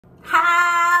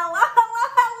Hello,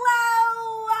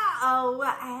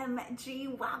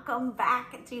 OMG, welcome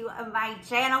back to my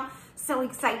channel. So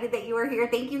excited that you are here.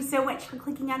 Thank you so much for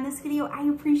clicking on this video. I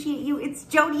appreciate you. It's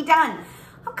Jodi Dunn.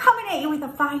 I'm coming at you with a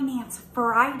Finance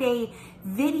Friday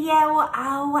video.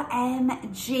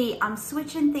 OMG, I'm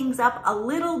switching things up a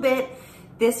little bit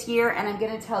this year, and I'm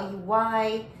gonna tell you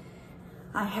why.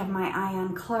 I have my eye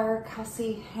on Clark. I'll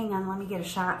see, hang on, let me get a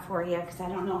shot for you, because I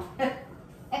don't know if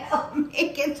I'll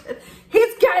make it.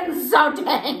 He's getting so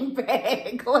dang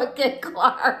big. Look at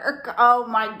Clark. Oh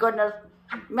my goodness.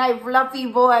 My fluffy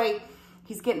boy.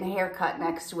 He's getting a haircut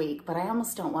next week, but I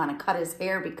almost don't want to cut his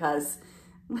hair because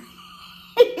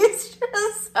he's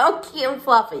just so cute,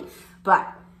 fluffy.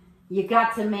 But you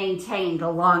got to maintain the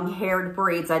long-haired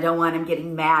braids. I don't want him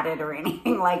getting matted or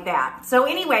anything like that. So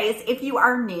anyways, if you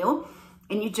are new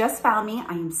and you just found me,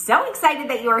 I am so excited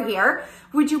that you are here.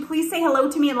 Would you please say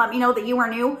hello to me and let me know that you are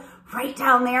new right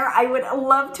down there? I would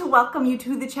love to welcome you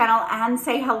to the channel and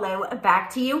say hello back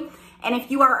to you. And if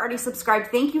you are already subscribed,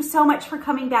 thank you so much for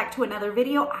coming back to another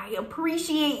video. I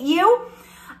appreciate you.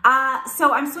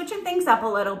 So I'm switching things up a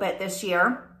little bit this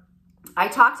year. I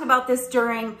talked about this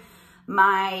during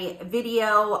my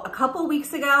video a couple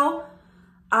weeks ago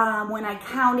when I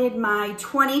counted my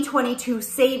 2022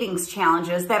 savings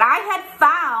challenges that I had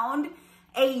found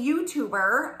a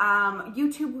YouTuber.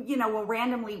 YouTube, you know, will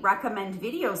randomly recommend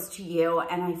videos to you,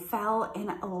 and I fell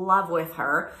in love with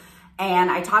her.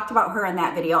 And I talked about her in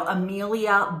that video,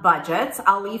 Amelia Budgets.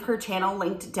 I'll leave her channel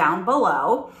linked down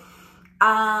below.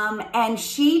 And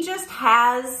she just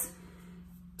has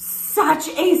such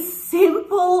a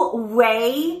simple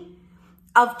way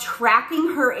of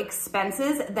tracking her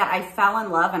expenses that I fell in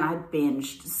love, and I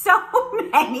binged so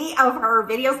many of her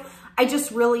videos. I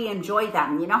just really enjoy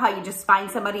them. You know how you just find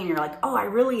somebody and you're like, oh, I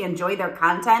really enjoy their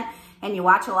content, and you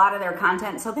watch a lot of their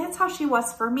content. So that's how she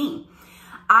was for me.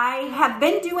 I have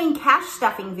been doing cash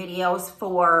stuffing videos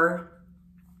for,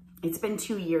 it's been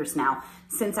 2 years now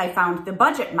since I found the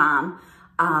Budget Mom,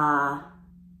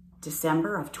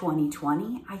 December of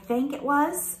 2020, I think it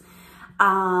was,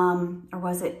 or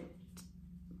was it?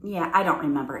 Yeah, I don't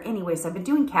remember. Anyways, I've been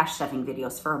doing cash stuffing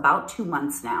videos for about 2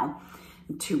 months now.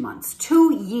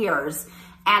 2 years.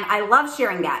 And I love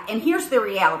sharing that. And here's the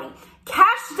reality.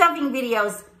 Cash stuffing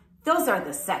videos, those are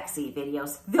the sexy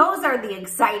videos. Those are the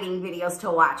exciting videos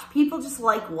to watch. People just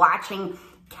like watching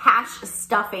cash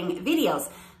stuffing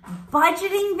videos.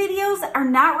 Budgeting videos are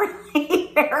not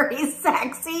really very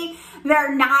sexy.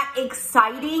 They're not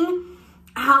exciting.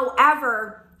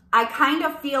 However, I kind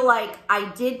of feel like I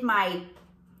did my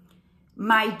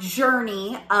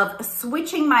journey of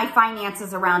switching my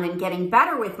finances around and getting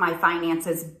better with my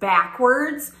finances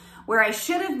backwards, where I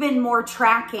should have been more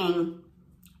tracking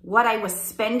what I was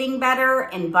spending better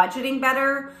and budgeting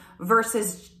better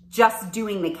versus just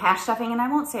doing the cash stuffing. And I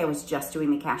won't say I was just doing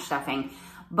the cash stuffing,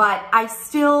 but I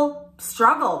still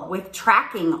struggle with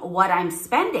tracking what I'm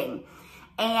spending.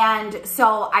 And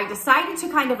so I decided to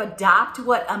kind of adopt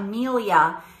what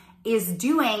Amelia is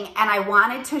doing, and I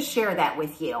wanted to share that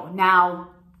with you. Now,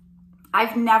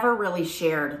 I've never really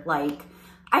shared, like,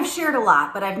 I've shared a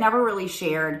lot, but I've never really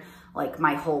shared like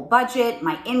my whole budget,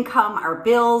 my income, our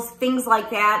bills, things like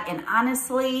that. And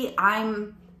honestly,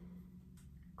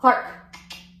 Clark,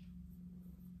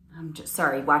 I'm just,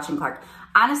 sorry, watching Clark.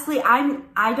 Honestly,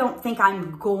 I don't think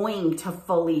I'm going to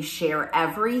fully share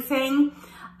everything.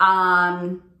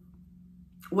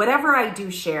 Whatever I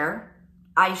do share,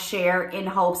 I share in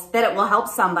hopes that it will help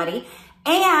somebody,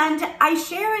 and I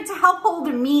share it to help hold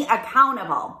me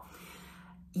accountable.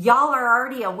 Y'all are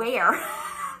already aware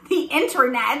the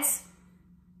internet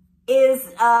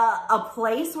is a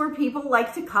place where people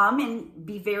like to come and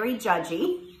be very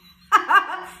judgy,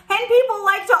 and people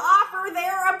like to offer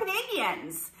their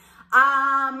opinions.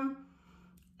 And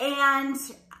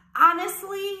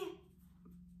honestly,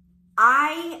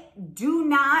 I do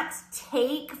not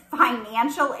take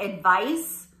financial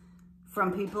advice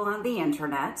from people on the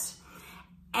internet.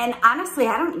 And honestly,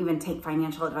 I don't even take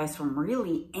financial advice from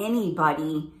really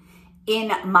anybody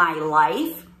in my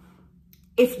life.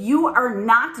 If you are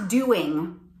not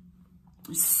doing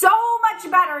so much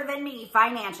better than me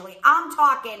financially, I'm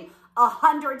talking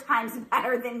 100 times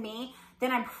better than me,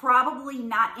 then I'm probably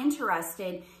not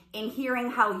interested in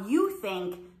hearing how you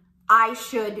think I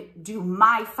should do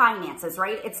my finances,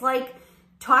 right? It's like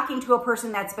talking to a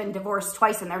person that's been divorced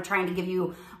twice and they're trying to give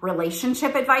you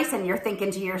relationship advice, and you're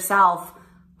thinking to yourself,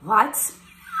 what?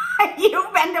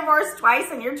 You've been divorced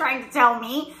twice and you're trying to tell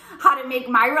me how to make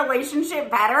my relationship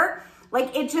better?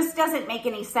 Like, it just doesn't make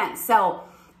any sense. So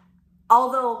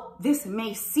although this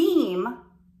may seem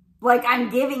like I'm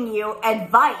giving you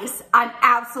advice. I'm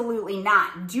absolutely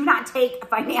not. Do not take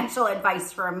financial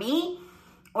advice from me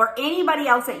or anybody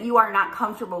else that you are not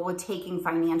comfortable with taking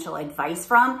financial advice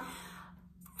from.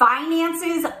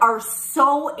 Finances are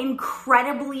so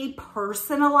incredibly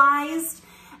personalized.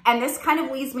 And this kind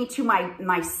of leads me to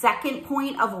my second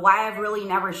point of why I've really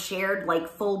never shared like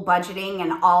full budgeting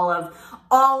and all of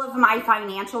my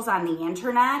financials on the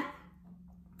internet.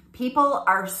 People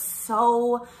are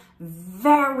so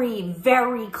very,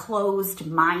 very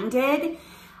closed-minded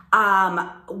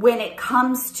when it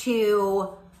comes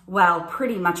to, well,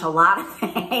 pretty much a lot of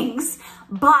things.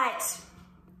 But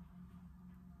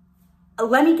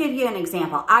let me give you an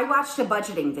example. I watched a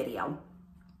budgeting video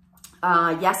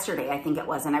yesterday, I think it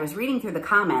was, and I was reading through the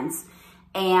comments,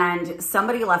 and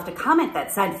somebody left a comment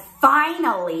that said,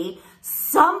 finally,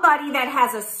 somebody that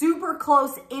has a super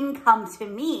close income to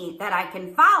me that I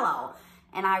can follow.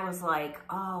 And I was like,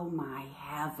 oh my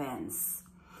heavens.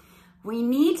 We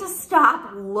need to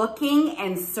stop looking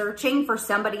and searching for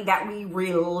somebody that we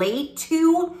relate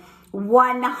to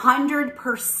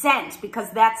 100% because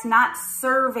that's not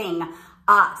serving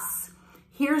us.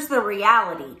 Here's the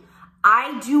reality.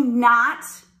 I do not,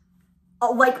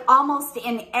 like almost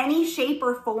in any shape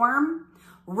or form,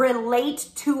 relate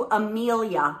to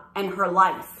Amelia and her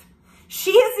life.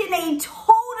 She is in a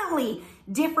totally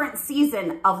different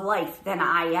season of life than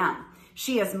I am.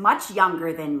 She is much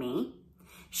younger than me.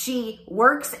 She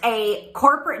works a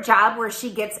corporate job where she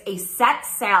gets a set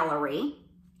salary.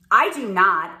 I do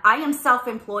not. I am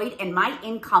self-employed and my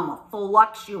income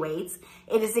fluctuates.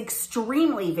 It is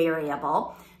extremely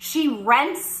variable. She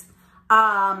rents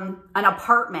an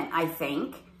apartment, I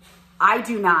think. I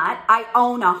do not. I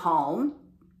own a home.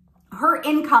 Her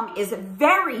income is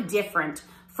very different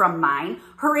from mine.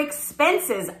 Her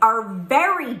expenses are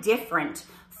very different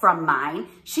from mine.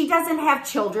 She doesn't have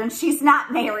children. She's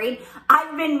not married.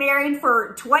 I've been married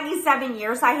for 27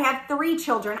 years. I have 3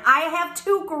 children. I have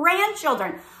 2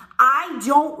 grandchildren. I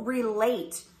don't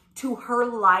relate to her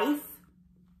life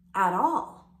at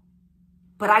all.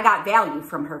 But I got value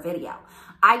from her video.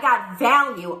 I got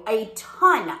value, a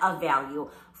ton of value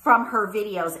from her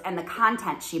videos and the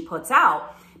content she puts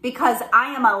out because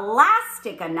I am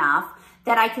elastic enough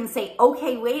that I can say,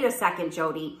 okay, wait a second,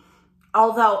 Jodi.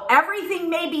 Although everything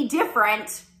may be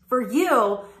different for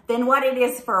you than what it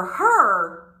is for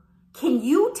her, can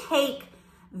you take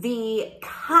the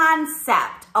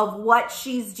concept of what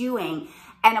she's doing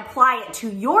and apply it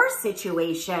to your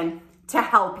situation to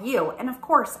help you? And of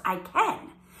course I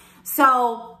can.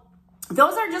 So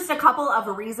those are just a couple of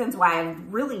reasons why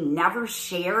I've really never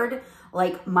shared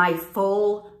like my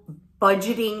full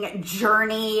budgeting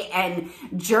journey and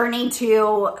journey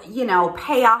to, you know,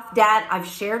 pay off debt. I've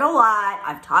shared a lot.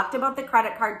 I've talked about the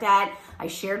credit card debt. I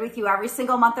shared with you every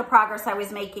single month of progress I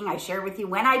was making. I shared with you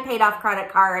when I paid off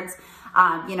credit cards.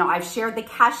 You know, I've shared the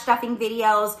cash stuffing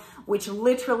videos, which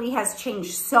literally has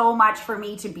changed so much for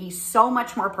me to be so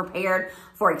much more prepared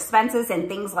for expenses and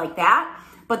things like that.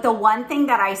 But the one thing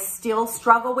that I still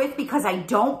struggle with because I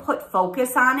don't put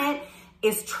focus on it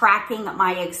is tracking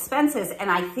my expenses. And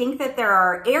I think that there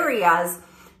are areas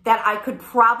that I could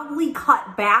probably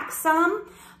cut back some,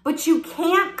 but you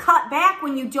can't cut back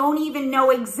when you don't even know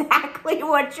exactly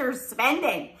what you're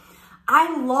spending.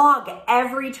 I log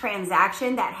every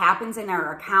transaction that happens in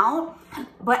our account,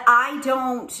 but I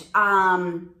don't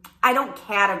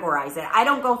categorize it. I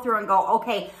don't go through and go,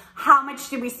 okay, how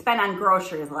much did we spend on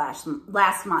groceries last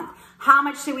month? How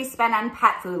much did we spend on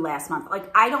pet food last month? Like,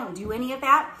 I don't do any of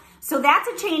that. So that's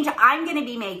a change I'm going to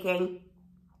be making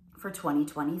for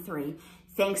 2023,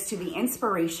 thanks to the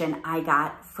inspiration I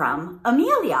got from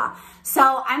Amelia.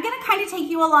 So I'm going to kind of take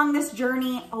you along this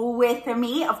journey with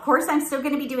me. Of course, I'm still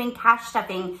going to be doing cash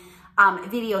stuffing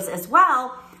videos as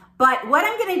well. But what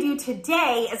I'm going to do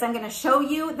today is I'm going to show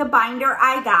you the binder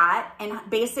I got and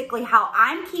basically how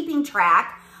I'm keeping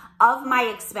track of my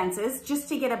expenses just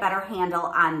to get a better handle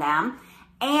on them.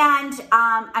 And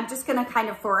I'm just gonna kind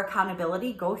of, for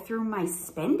accountability, go through my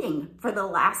spending for the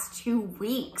last 2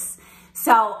 weeks.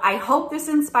 So I hope this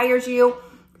inspires you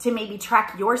to maybe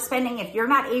track your spending. If you're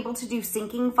not able to do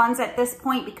sinking funds at this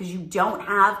point because you don't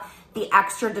have the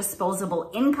extra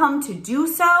disposable income to do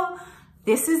so,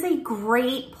 this is a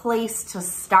great place to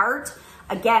start.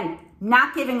 Again,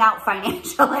 not giving out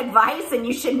financial advice, and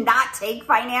you should not take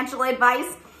financial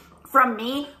advice from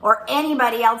me or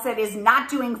anybody else that is not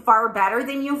doing far better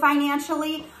than you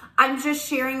financially. I'm just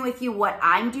sharing with you what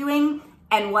I'm doing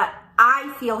and what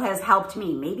I feel has helped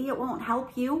me. Maybe it won't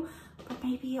help you, but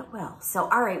maybe it will. So,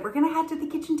 all right, we're gonna head to the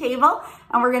kitchen table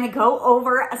and we're gonna go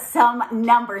over some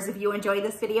numbers. If you enjoyed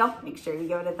this video, make sure you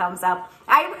give it a thumbs up.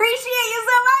 I appreciate you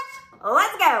so much.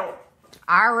 let's go.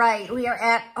 All right, we are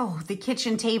at, the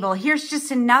kitchen table. Here's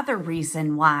just another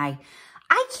reason why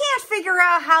I can't figure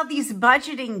out how these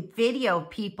budgeting video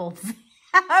people film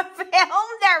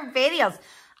their videos.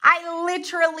 I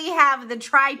literally have the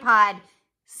tripod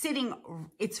sitting,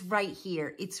 it's right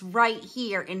here. It's right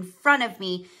here in front of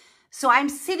me. So I'm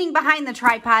sitting behind the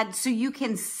tripod so you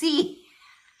can see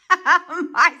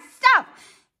my stuff.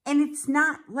 And it's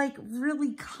not like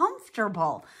really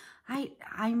comfortable.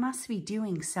 I must be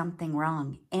doing something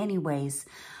wrong. Anyways,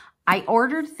 I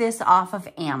ordered this off of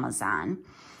Amazon.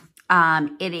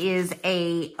 It is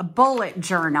a bullet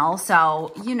journal.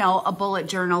 So, you know, a bullet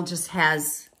journal just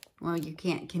has, well,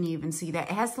 can you even see that?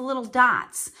 It has the little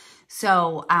dots.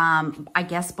 So, I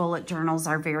guess bullet journals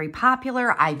are very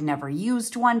popular. I've never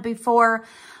used one before,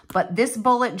 but this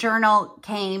bullet journal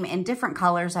came in different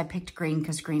colors. I picked green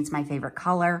because green's my favorite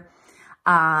color.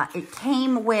 It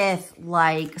came with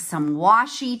like some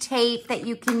washi tape that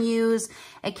you can use.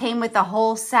 It came with a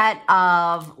whole set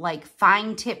of like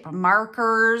fine tip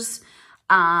markers.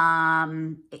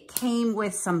 It came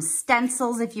with some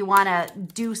stencils if you want to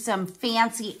do some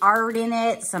fancy art in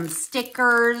it, some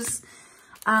stickers.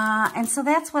 And so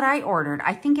that's what I ordered.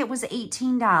 I think it was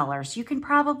 $18. You can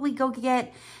probably go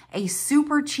get a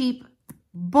super cheap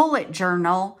bullet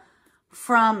journal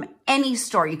from any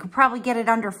store. You could probably get it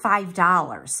under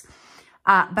 $5.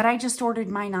 But I just ordered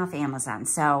mine off Amazon.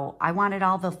 So I wanted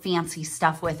all the fancy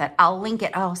stuff with it. I'll link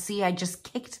it. Oh, see, I just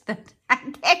kicked the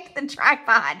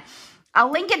tripod.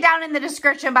 I'll link it down in the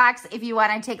description box if you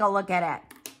want to take a look at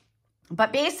it.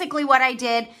 But basically what I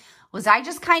did was I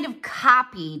just kind of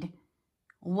copied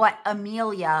what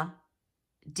Amelia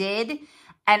did.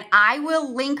 And I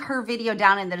will link her video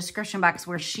down in the description box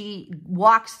where she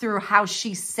walks through how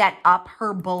she set up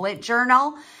her bullet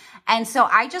journal. And so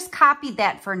I just copied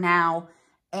that for now.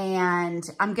 And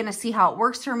I'm going to see how it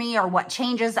works for me or what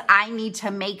changes I need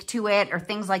to make to it or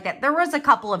things like that. There was a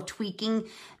couple of tweaking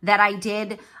that I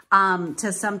did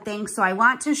to some things. So I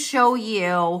want to show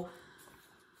you.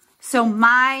 So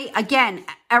again,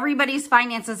 everybody's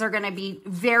finances are going to be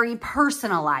very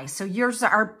personalized. So yours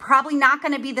are probably not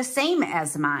going to be the same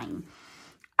as mine.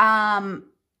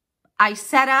 I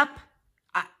set up,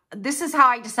 this is how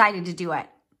I decided to do it.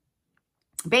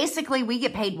 Basically, we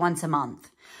get paid once a month.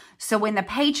 So when the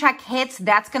paycheck hits,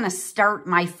 that's going to start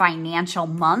my financial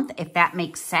month, if that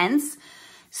makes sense.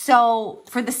 So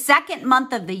for the second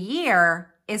month of the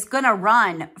year, it's going to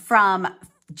run from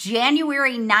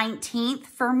January 19th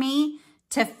for me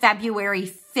to February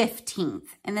 15th.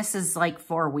 And this is like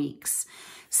 4 weeks.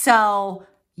 So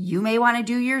you may want to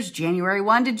do yours January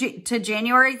 1 to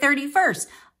January 31st.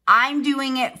 I'm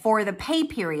doing it for the pay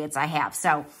periods I have.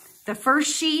 So the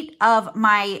first sheet of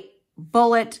my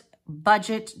budget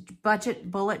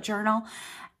bullet journal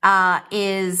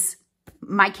is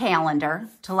my calendar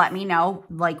to let me know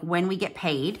like when we get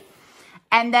paid.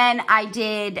 And then I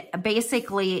did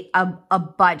basically a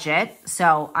budget.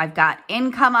 So I've got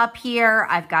income up here.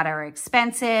 I've got our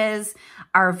expenses,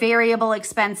 our variable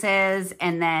expenses,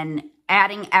 and then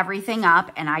adding everything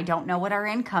up. And I don't know what our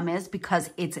income is because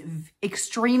it's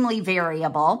extremely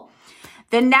variable.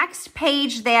 The next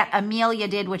page that Amelia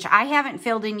did, which I haven't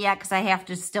filled in yet because I have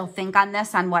to still think on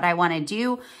this, on what I want to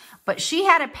do. But she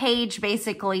had a page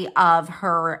basically of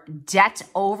her debt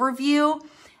overview.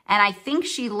 And I think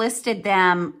she listed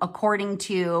them according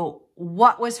to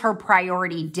what was her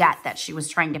priority debt that she was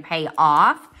trying to pay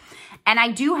off. And I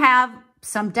do have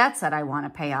some debts that I want to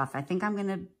pay off. I think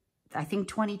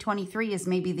 2023 is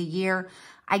maybe the year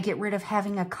I get rid of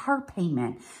having a car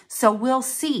payment. So we'll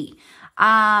see.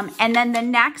 And then the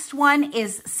next one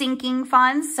is sinking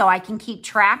funds. So I can keep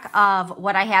track of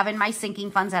what I have in my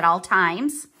sinking funds at all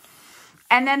times.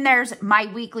 And then there's my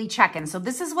weekly check-in. So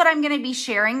this is what I'm going to be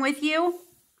sharing with you.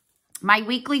 My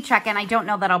weekly check-in, I don't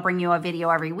know that I'll bring you a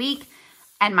video every week,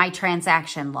 and my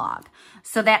transaction log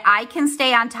so that I can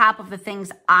stay on top of the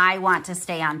things I want to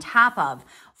stay on top of.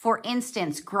 For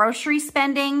instance, grocery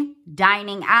spending,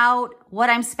 dining out, what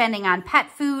I'm spending on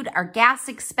pet food, our gas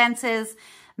expenses,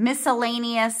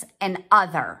 miscellaneous, and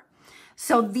other.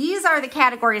 So these are the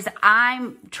categories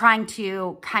I'm trying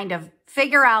to kind of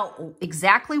figure out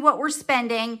exactly what we're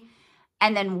spending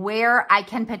and then where I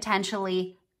can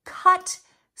potentially cut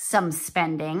some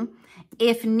spending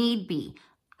if need be.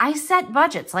 I set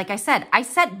budgets. Like I said, I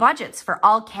set budgets for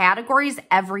all categories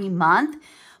every month,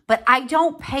 but I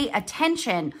don't pay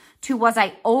attention to was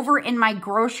I over in my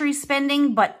grocery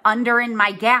spending, but under in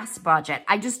my gas budget.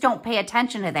 I just don't pay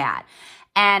attention to that.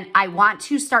 And I want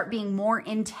to start being more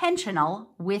intentional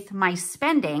with my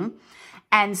spending.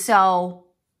 And so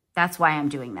That's why I'm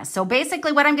doing this. So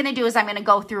basically what I'm going to do is I'm going to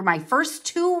go through my first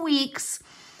 2 weeks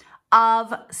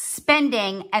of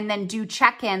spending and then do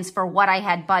check-ins for what I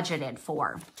had budgeted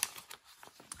for.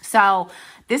 So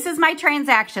this is my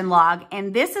transaction log,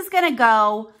 and this is going to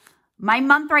go, my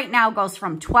month right now goes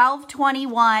from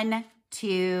 12/21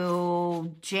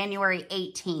 to January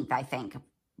 18th, I think,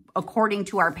 according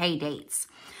to our pay dates.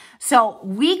 So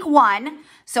week 1,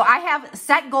 so I have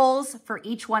set goals for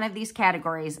each one of these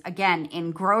categories. Again,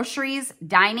 in groceries,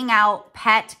 dining out,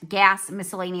 pet, gas,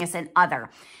 miscellaneous, and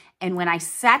other. And when I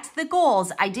set the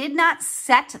goals, I did not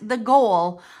set the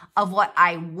goal of what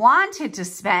I wanted to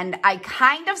spend. I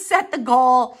kind of set the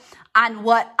goal on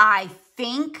what I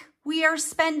think we are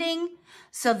spending.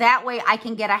 So that way I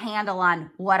can get a handle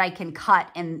on what I can cut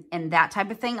and that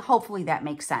type of thing. Hopefully that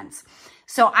makes sense.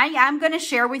 So I am going to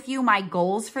share with you my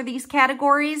goals for these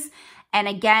categories. And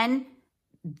again,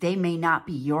 they may not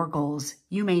be your goals.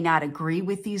 You may not agree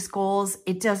with these goals.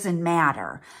 It doesn't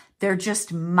matter. They're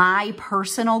just my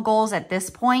personal goals at this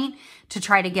point to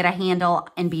try to get a handle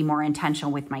and be more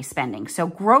intentional with my spending. So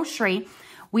grocery,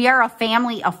 we are a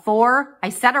family of 4. I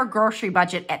set our grocery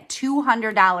budget at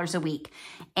 $200 a week.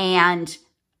 And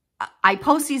I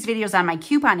post these videos on my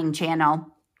couponing channel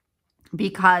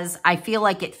because I feel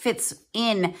like it fits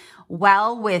in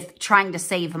well with trying to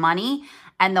save money.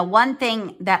 And the one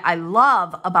thing that I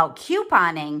love about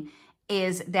couponing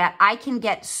is that I can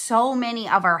get so many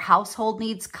of our household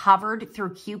needs covered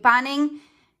through couponing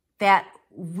that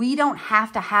we don't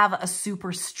have to have a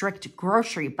super strict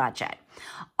grocery budget.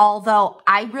 Although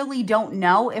I really don't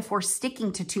know if we're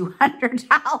sticking to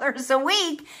 $200 a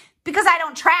week because I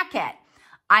don't track it.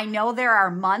 I know there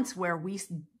are months where we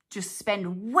just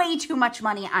spend way too much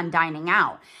money on dining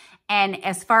out. And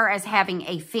as far as having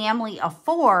a family of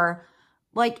 4,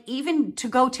 like even to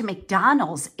go to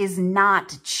McDonald's is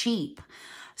not cheap.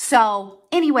 So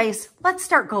anyways, let's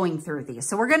start going through these.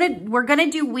 So we're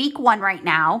gonna do week 1 right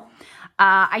now.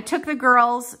 I took the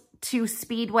girls to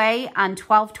Speedway on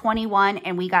 12/21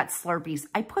 and we got Slurpees.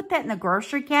 I put that in the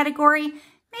grocery category.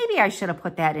 Maybe I should have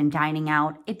put that in dining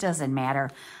out. It doesn't matter.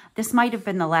 This might have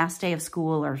been the last day of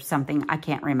school or something. I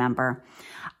can't remember.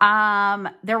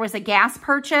 There was a gas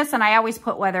purchase, and I always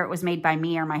put whether it was made by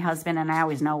me or my husband, and I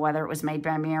always know whether it was made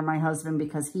by me or my husband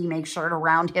because he makes sure to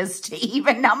round his to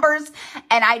even numbers,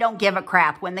 and I don't give a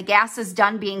crap. When the gas is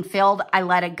done being filled, I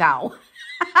let it go.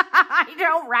 I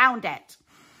don't round it.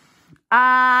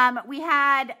 We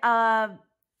had I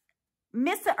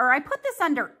put this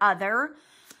under other.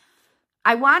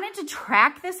 I wanted to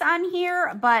track this on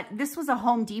here, but this was a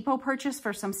Home Depot purchase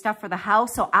for some stuff for the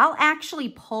house. So I'll actually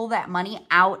pull that money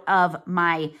out of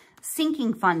my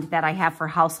sinking fund that I have for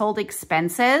household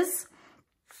expenses.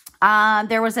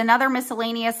 There was another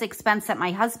miscellaneous expense that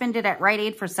my husband did at Rite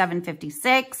Aid for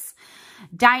 $7.56.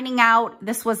 Dining out,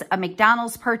 this was a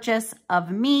McDonald's purchase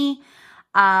of me.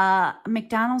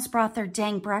 McDonald's brought their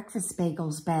dang breakfast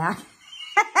bagels back.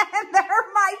 They're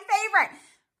my favorite.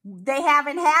 They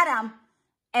haven't had them.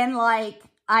 And like,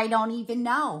 I don't even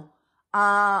know,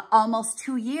 almost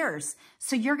 2 years.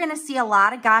 So you're going to see a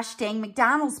lot of gosh dang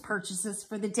McDonald's purchases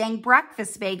for the dang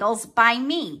breakfast bagels by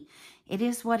me. It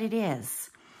is what it is.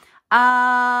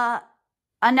 Another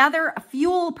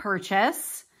fuel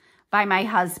purchase by my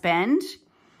husband.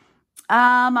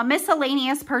 A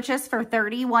miscellaneous purchase for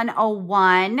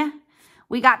 $31.01.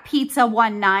 We got pizza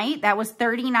one night. That was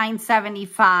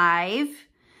 $39.75.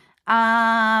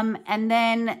 And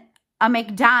then a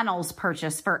McDonald's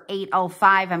purchase for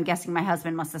 $8.05. I'm guessing my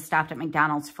husband must have stopped at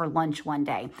McDonald's for lunch one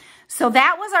day. So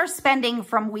that was our spending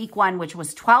from week 1, which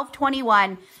was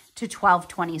 $12.21 to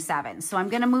 $12.27. So I'm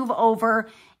going to move over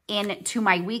into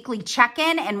my weekly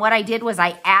check-in. And what I did was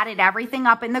I added everything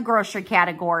up in the grocery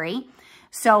category.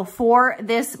 So for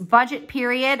this budget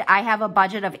period, I have a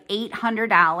budget of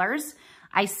 $800.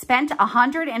 I spent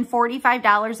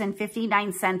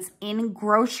 $145.59 in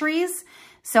groceries.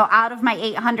 So out of my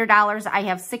 $800, I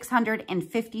have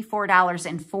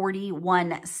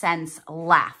 $654.41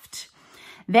 left.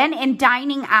 Then in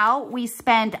dining out, we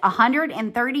spent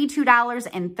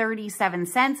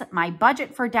 $132.37. My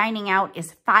budget for dining out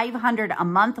is $500 a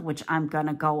month, which I'm going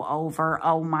to go over.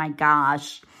 Oh my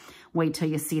gosh. Wait till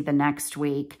you see the next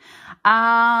week.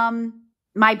 My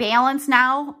balance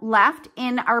now left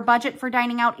in our budget for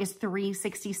dining out is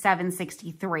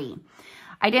 $367.63.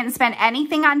 I didn't spend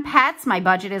anything on pets. My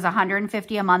budget is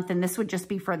 $150 a month, and this would just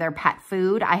be for their pet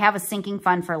food. I have a sinking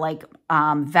fund for like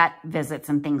vet visits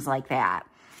and things like that.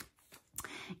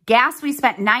 Gas, we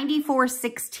spent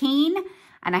 $94.16,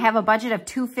 and I have a budget of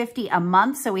 $250 a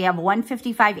month, so we have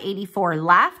 $155.84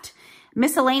 left.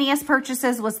 Miscellaneous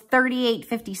purchases was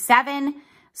 $38.57.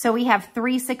 So we have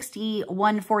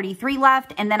 $361.43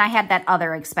 left. And then I had that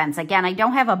other expense. Again, I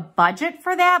don't have a budget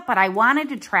for that, but I wanted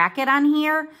to track it on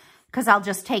here because I'll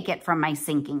just take it from my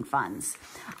sinking funds.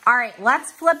 All right,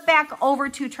 let's flip back over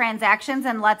to transactions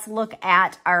and let's look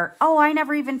at our, oh, I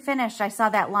never even finished. I saw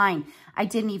that line. I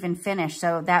didn't even finish,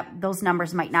 so those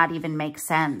numbers might not even make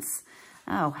sense.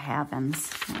 Oh,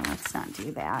 heavens. Well, let's not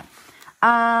do that.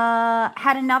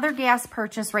 Had another gas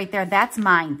purchase right there. That's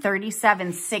mine,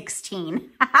 $37.16.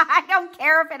 I don't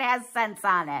care if it has cents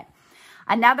on it.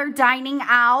 Another dining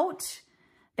out.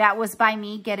 That was by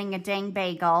me getting a dang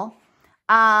bagel.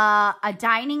 A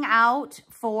dining out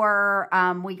for,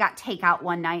 we got takeout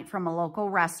one night from a local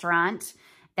restaurant.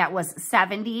 That was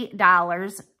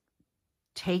 $70.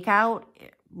 Takeout,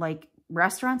 like,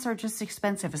 restaurants are just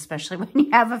expensive, especially when you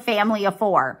have a family of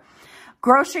 4.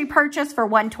 Grocery purchase for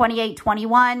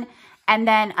 $128.21, and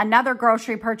then another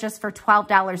grocery purchase for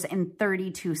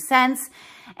 $12.32.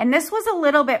 And this was a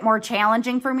little bit more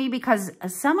challenging for me because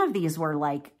some of these were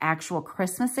like actual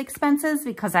Christmas expenses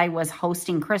because I was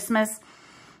hosting Christmas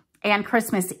and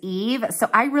Christmas Eve. So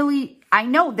I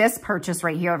know this purchase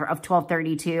right here of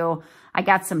 $12.32. I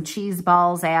got some cheese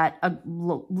balls at a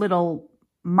little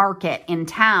market in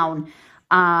town.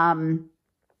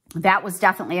 That was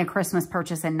definitely a Christmas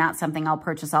purchase and not something I'll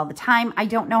purchase all the time. I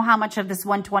don't know how much of this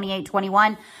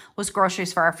 $128.21 was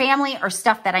groceries for our family or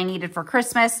stuff that I needed for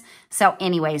Christmas. So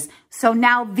anyways, so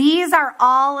now these are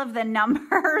all of the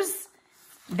numbers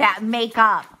that make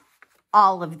up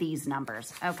all of these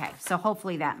numbers. Okay, so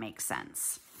hopefully that makes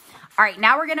sense. All right,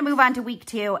 now we're going to move on to week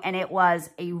 2, and it was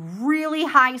a really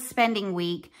high spending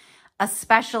week,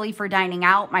 especially for dining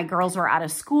out. My girls were out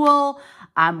of school.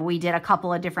 We did a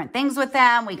couple of different things with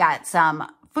them. We got some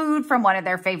food from one of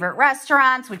their favorite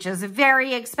restaurants, which is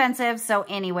very expensive. So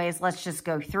anyways, let's just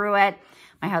go through it.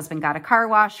 My husband got a car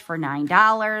wash for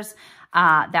 $9.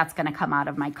 That's going to come out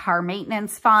of my car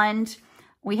maintenance fund.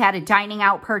 We had a dining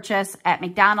out purchase at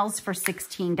McDonald's for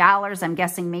 $16. I'm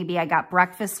guessing maybe I got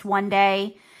breakfast one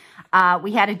day.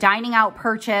 We had a dining out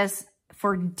purchase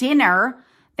for dinner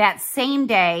that same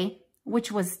day,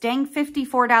 which was dang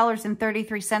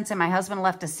 $54.33, and my husband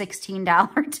left a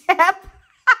 $16 tip.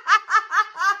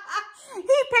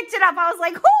 He picked it up. I was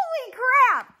like, holy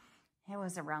crap. It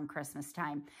was around Christmas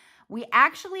time. We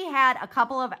actually had a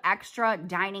couple of extra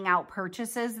dining out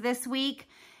purchases this week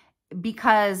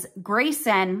because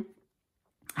Grayson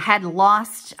had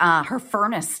lost, her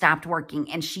furnace stopped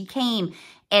working, and she came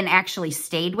and actually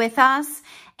stayed with us.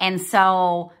 And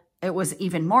so it was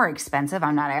even more expensive.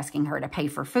 I'm not asking her to pay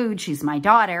for food. She's my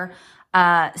daughter.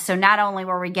 So not only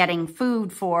were we getting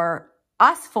food for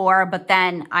us 4, but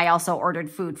then I also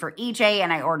ordered food for EJ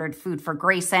and I ordered food for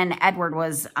Grayson. Edward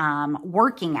was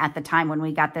working at the time when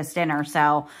we got this dinner.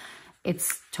 So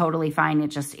it's totally fine. It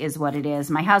just is what it is.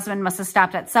 My husband must have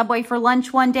stopped at Subway for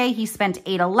lunch one day. He spent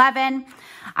 $8.11.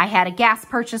 I had a gas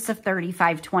purchase of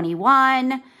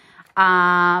 $35.21.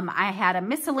 I had a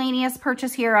miscellaneous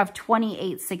purchase here of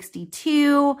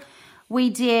 $28.62. We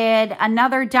did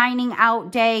another dining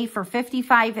out day for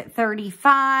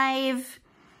 $55.35.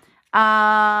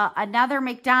 Another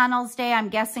McDonald's day. I'm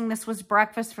guessing this was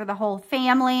breakfast for the whole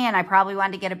family, and I probably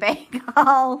wanted to get a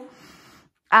bagel.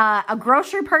 A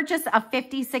grocery purchase of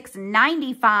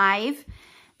 $56.95.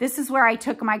 This is where I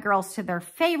took my girls to their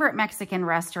favorite Mexican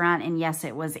restaurant, and yes,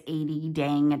 it was $80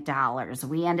 dang.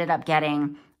 We ended up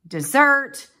getting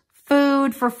dessert,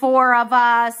 food for 4 of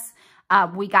us.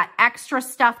 We got extra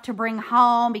stuff to bring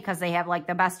home because they have like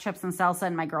the best chips and salsa,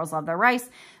 and my girls love their rice.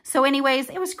 So anyways,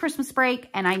 it was Christmas break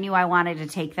and I knew I wanted to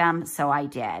take them, so I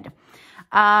did.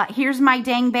 Here's my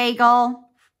dang bagel.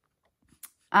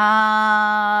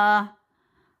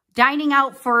 Dining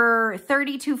out for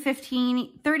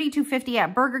 $32.50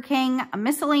 at Burger King. A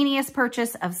miscellaneous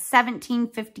purchase of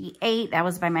 $17.58. That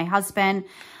was by my husband.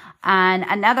 And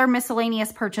another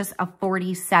miscellaneous purchase of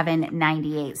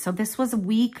 $47.98. So this was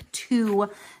week 2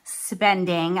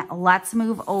 spending. Let's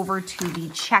move over to the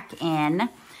check-in.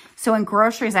 So in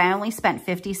groceries, I only spent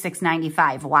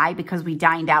 $56.95. Why? Because we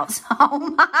dined out so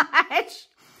much.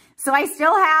 So I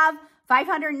still have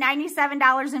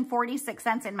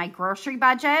 $597.46 in my grocery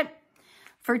budget.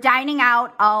 For dining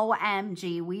out,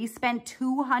 OMG, we spent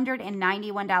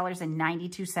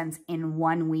 $291.92 in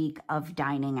 1 week of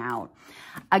dining out.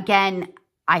 Again,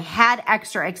 I had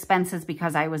extra expenses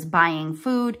because I was buying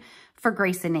food for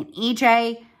Grayson and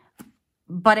EJ,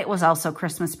 but it was also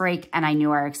Christmas break and I knew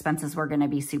our expenses were going to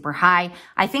be super high.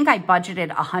 I think I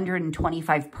budgeted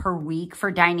 $125 per week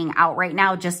for dining out right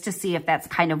now just to see if that's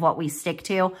kind of what we stick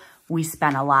to. We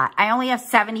spent a lot. I only have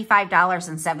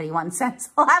 $75.71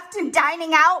 left in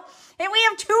dining out, and we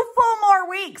have 2 full more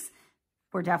weeks.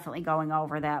 we're definitely going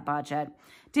over that budget.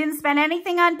 Didn't spend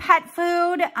anything on pet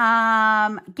food.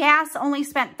 Gas only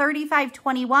spent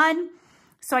 $35.21.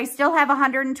 So I still have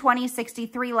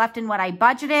 $120.63 left in what I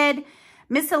budgeted.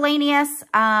 Miscellaneous,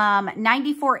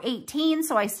 $94.18.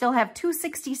 So I still have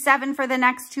 $267 for the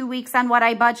next 2 weeks on what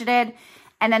I budgeted.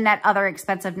 And then that other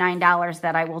expense of $9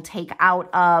 that I will take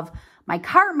out of my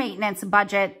car maintenance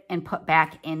budget and put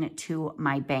back into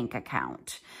my bank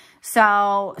account.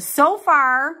 So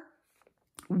far,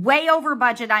 way over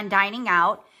budget on dining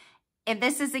out. And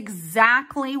this is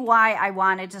exactly why I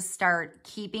wanted to start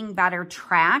keeping better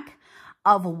track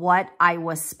of what I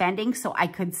was spending so I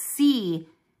could see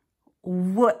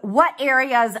what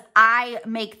areas I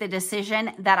make the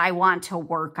decision that I want to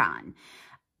work on.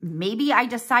 Maybe I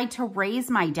decide to raise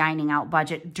my dining out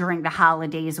budget during the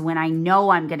holidays when I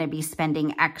know I'm going to be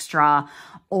spending extra,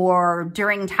 or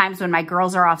during times when my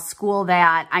girls are off school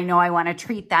that I know I want to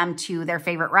treat them to their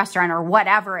favorite restaurant or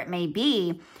whatever it may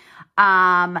be.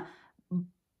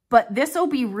 But this will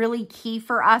be really key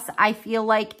for us, I feel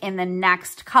like, in the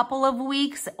next couple of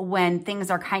weeks when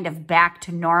things are kind of back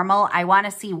to normal. I want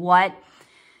to see what,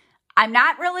 I'm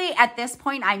not really, at this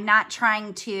point, I'm not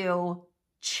trying to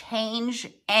change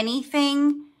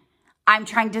anything. I'm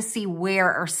trying to see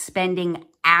where our spending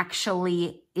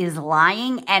actually is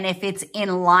lying and if it's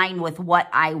in line with what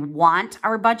I want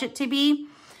our budget to be.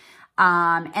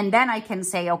 And then I can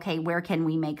say, okay, where can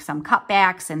we make some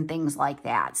cutbacks and things like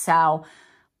that. So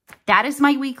that is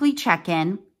my weekly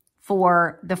check-in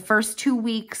for the first 2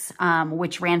 weeks,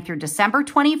 which ran through December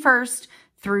 21st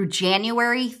through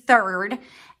January 3rd.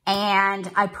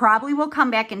 And I probably will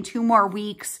come back in 2 more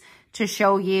weeks to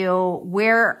show you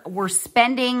where we're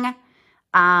spending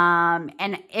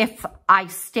and if I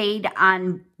stayed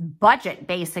on budget,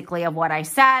 basically, of what I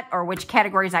set, or which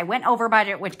categories I went over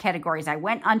budget, which categories I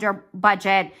went under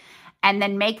budget, and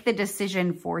then make the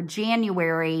decision for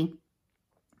January.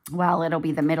 Well, it'll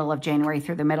be the middle of January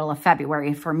through the middle of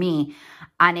February for me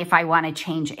on if I want to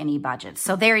change any budgets.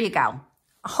 So there you go.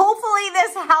 Hopefully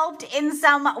this helped in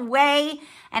some way,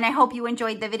 and I hope you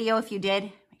enjoyed the video. If you did,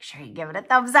 make sure you give it a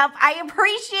thumbs up. I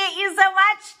appreciate you so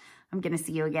much. I'm going to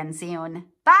see you again soon.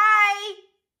 Bye.